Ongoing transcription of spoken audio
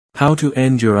How to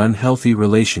end your unhealthy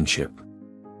relationship.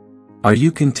 Are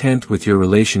you content with your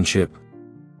relationship?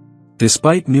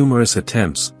 Despite numerous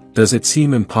attempts, does it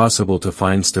seem impossible to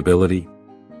find stability?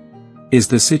 Is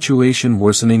the situation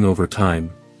worsening over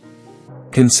time?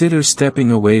 Consider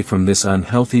stepping away from this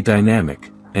unhealthy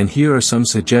dynamic, and here are some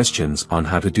suggestions on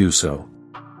how to do so.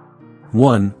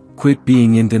 1. Quit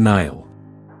being in denial.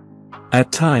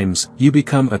 At times, you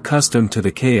become accustomed to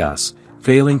the chaos,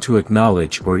 failing to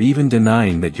acknowledge or even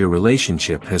denying that your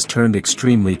relationship has turned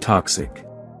extremely toxic.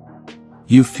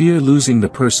 You fear losing the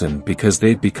person because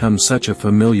they've become such a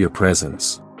familiar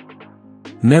presence.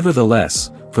 Nevertheless,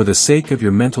 for the sake of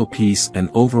your mental peace and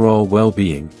overall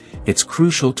well-being, it's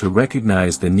crucial to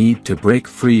recognize the need to break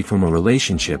free from a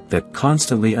relationship that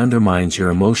constantly undermines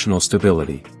your emotional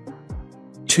stability.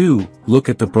 2. Look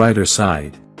at the brighter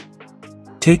side.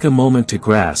 Take a moment to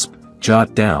grasp,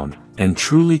 jot down, and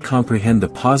truly comprehend the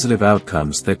positive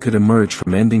outcomes that could emerge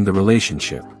from ending the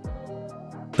relationship.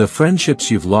 The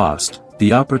friendships you've lost,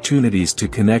 the opportunities to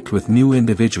connect with new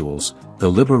individuals, the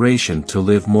liberation to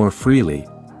live more freely,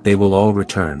 they will all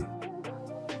return.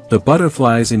 The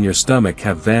butterflies in your stomach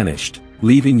have vanished,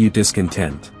 leaving you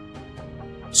discontent.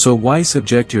 So why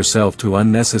subject yourself to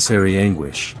unnecessary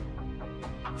anguish?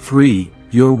 3.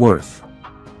 Your worth.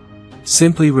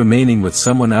 Simply remaining with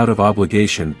someone out of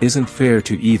obligation isn't fair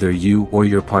to either you or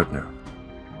your partner.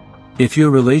 If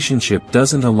your relationship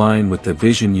doesn't align with the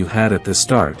vision you had at the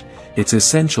start, it's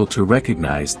essential to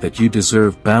recognize that you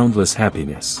deserve boundless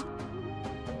happiness.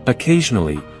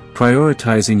 Occasionally,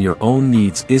 prioritizing your own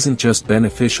needs isn't just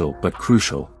beneficial but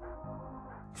crucial.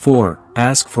 4.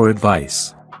 Ask for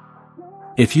advice.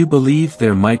 If you believe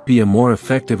there might be a more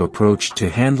effective approach to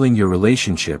handling your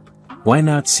relationship, why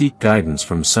not seek guidance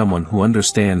from someone who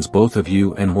understands both of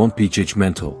you and won't be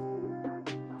judgmental?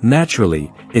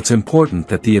 Naturally, it's important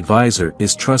that the advisor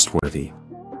is trustworthy.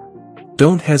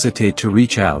 Don't hesitate to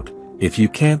reach out. If you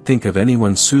can't think of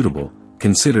anyone suitable,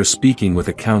 consider speaking with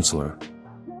a counselor.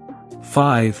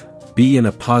 5. Be in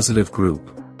a positive group.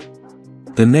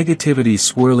 The negativity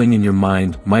swirling in your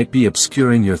mind might be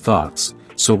obscuring your thoughts,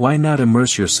 so why not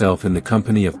immerse yourself in the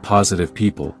company of positive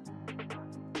people?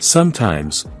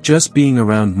 Sometimes, just being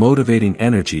around motivating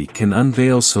energy can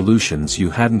unveil solutions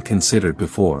you hadn't considered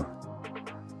before.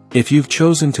 If you've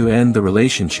chosen to end the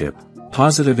relationship,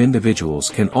 positive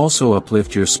individuals can also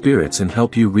uplift your spirits and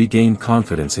help you regain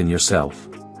confidence in yourself.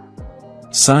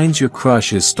 Signs your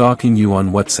crush is stalking you on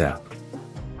WhatsApp.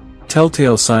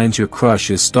 Telltale signs your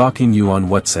crush is stalking you on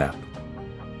WhatsApp.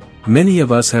 Many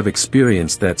of us have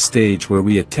experienced that stage where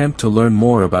we attempt to learn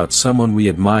more about someone we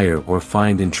admire or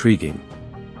find intriguing.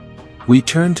 We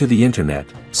turn to the internet,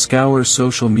 scour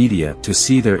social media to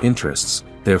see their interests,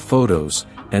 their photos,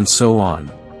 and so on.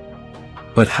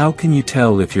 But how can you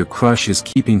tell if your crush is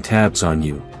keeping tabs on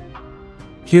you?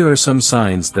 Here are some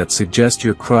signs that suggest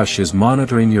your crush is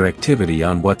monitoring your activity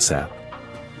on WhatsApp.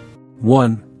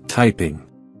 1. Typing.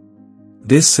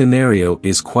 This scenario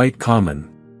is quite common.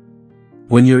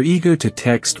 When you're eager to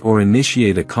text or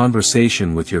initiate a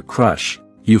conversation with your crush,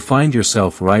 you find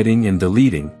yourself writing and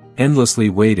deleting, endlessly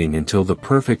waiting until the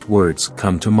perfect words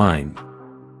come to mind.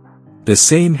 The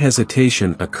same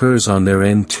hesitation occurs on their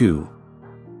end too.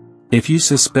 If you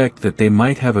suspect that they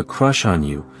might have a crush on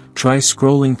you, try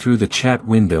scrolling through the chat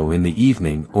window in the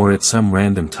evening or at some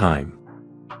random time.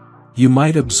 You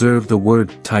might observe the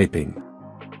word typing.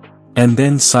 And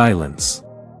then silence.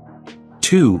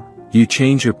 2. You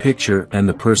change your picture and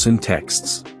the person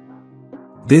texts.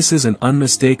 This is an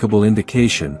unmistakable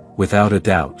indication, without a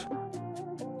doubt.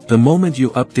 The moment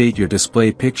you update your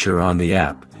display picture on the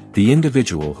app, the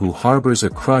individual who harbors a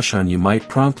crush on you might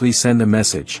promptly send a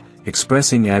message,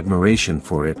 expressing admiration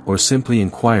for it or simply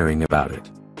inquiring about it.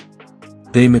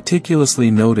 They meticulously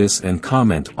notice and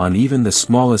comment on even the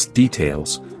smallest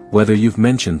details, whether you've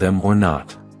mentioned them or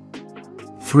not.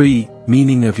 3.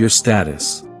 Meaning of your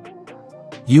status.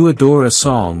 You adore a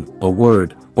song, a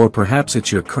word, or perhaps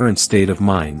it's your current state of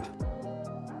mind.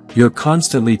 Your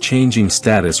constantly changing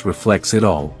status reflects it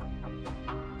all.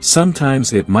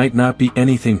 Sometimes it might not be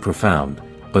anything profound,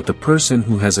 but the person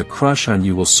who has a crush on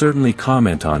you will certainly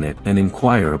comment on it and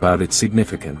inquire about its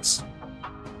significance.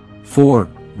 4.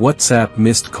 WhatsApp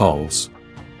missed calls.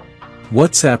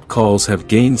 WhatsApp calls have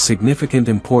gained significant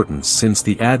importance since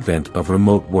the advent of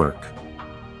remote work.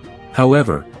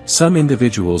 However, some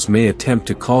individuals may attempt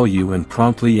to call you and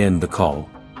promptly end the call.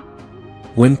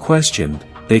 When questioned,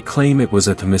 they claim it was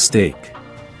a mistake.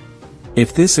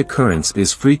 If this occurrence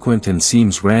is frequent and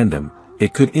seems random,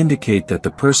 it could indicate that the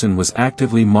person was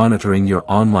actively monitoring your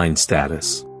online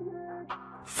status.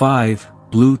 5.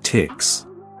 Blue ticks.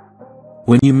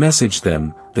 When you message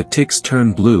them, the ticks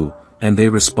turn blue, and they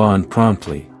respond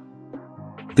promptly.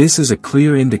 This is a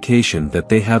clear indication that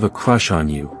they have a crush on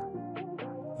you.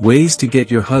 Ways to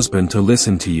get your husband to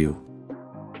listen to you.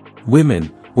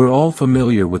 Women, we're all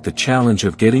familiar with the challenge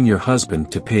of getting your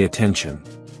husband to pay attention.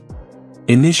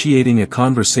 Initiating a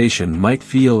conversation might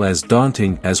feel as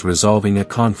daunting as resolving a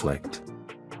conflict.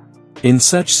 In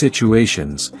such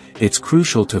situations, it's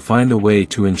crucial to find a way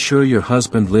to ensure your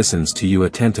husband listens to you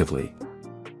attentively.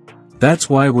 That's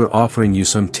why we're offering you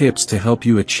some tips to help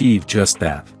you achieve just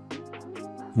that.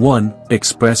 1.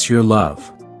 Express your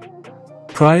love.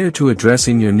 Prior to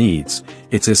addressing your needs,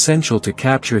 it's essential to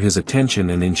capture his attention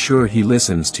and ensure he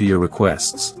listens to your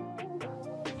requests.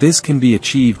 This can be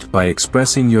achieved by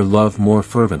expressing your love more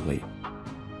fervently.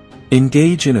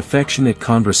 Engage in affectionate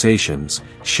conversations,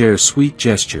 share sweet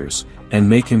gestures, and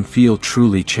make him feel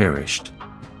truly cherished.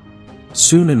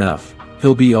 Soon enough,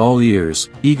 he'll be all ears,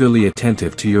 eagerly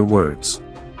attentive to your words.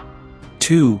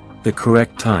 2. The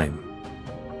correct time.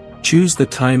 Choose the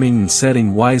timing and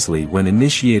setting wisely when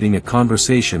initiating a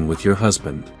conversation with your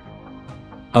husband.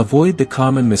 Avoid the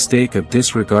common mistake of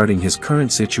disregarding his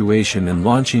current situation and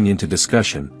launching into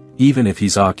discussion, even if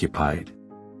he's occupied.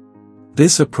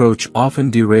 This approach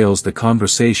often derails the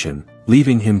conversation,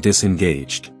 leaving him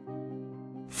disengaged.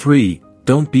 3.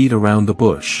 Don't beat around the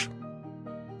bush.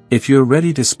 If you're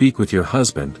ready to speak with your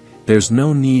husband, there's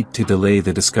no need to delay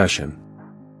the discussion.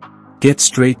 Get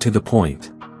straight to the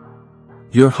point.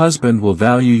 Your husband will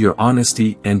value your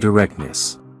honesty and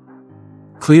directness.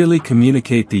 Clearly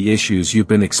communicate the issues you've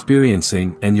been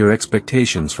experiencing and your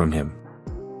expectations from him.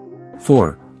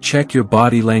 4. Check your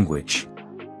body language.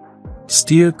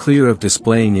 Steer clear of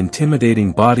displaying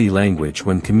intimidating body language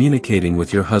when communicating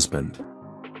with your husband.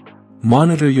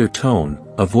 Monitor your tone,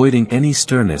 avoiding any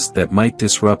sternness that might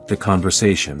disrupt the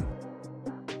conversation.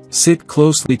 Sit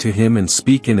closely to him and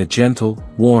speak in a gentle,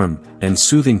 warm, and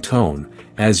soothing tone,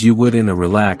 as you would in a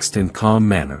relaxed and calm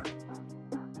manner.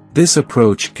 This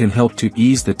approach can help to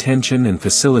ease the tension and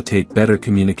facilitate better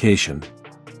communication.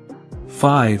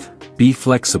 5. Be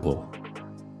flexible.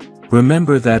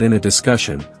 Remember that in a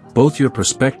discussion, both your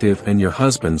perspective and your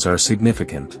husband's are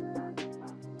significant.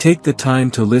 Take the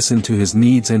time to listen to his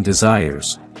needs and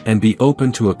desires, and be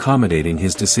open to accommodating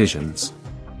his decisions.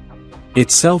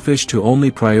 It's selfish to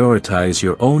only prioritize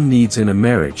your own needs in a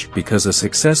marriage because a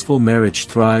successful marriage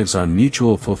thrives on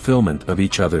mutual fulfillment of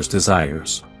each other's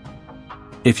desires.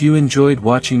 If you enjoyed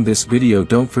watching this video,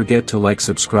 don't forget to like,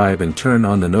 subscribe and turn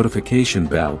on the notification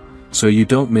bell, so you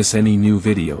don't miss any new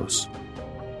videos.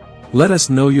 Let us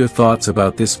know your thoughts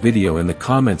about this video in the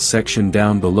comments section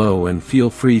down below, and feel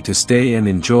free to stay and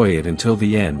enjoy it until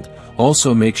the end.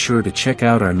 Also make sure to check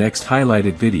out our next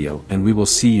highlighted video, and we will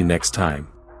see you next time.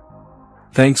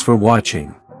 Thanks for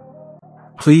watching.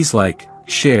 Please like,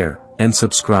 share, and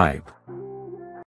subscribe.